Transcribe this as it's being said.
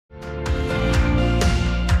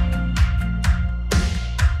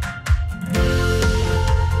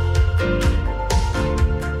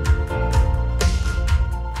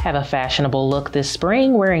Have a fashionable look this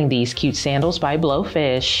spring wearing these cute sandals by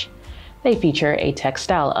Blowfish. They feature a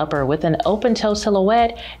textile upper with an open toe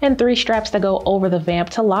silhouette and 3 straps that go over the vamp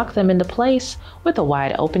to lock them into place, with a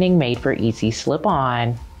wide opening made for easy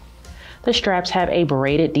slip-on. The straps have a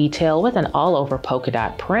braided detail with an all-over polka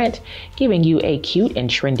dot print, giving you a cute and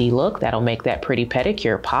trendy look that'll make that pretty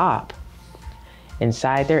pedicure pop.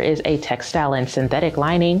 Inside there is a textile and synthetic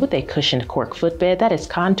lining with a cushioned cork footbed that is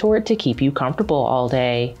contoured to keep you comfortable all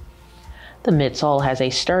day. The midsole has a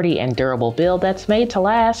sturdy and durable build that's made to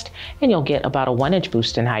last, and you'll get about a 1-inch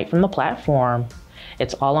boost in height from the platform.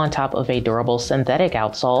 It's all on top of a durable synthetic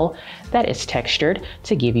outsole that is textured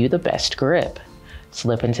to give you the best grip.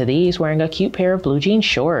 Slip into these wearing a cute pair of blue jean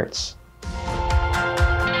shorts.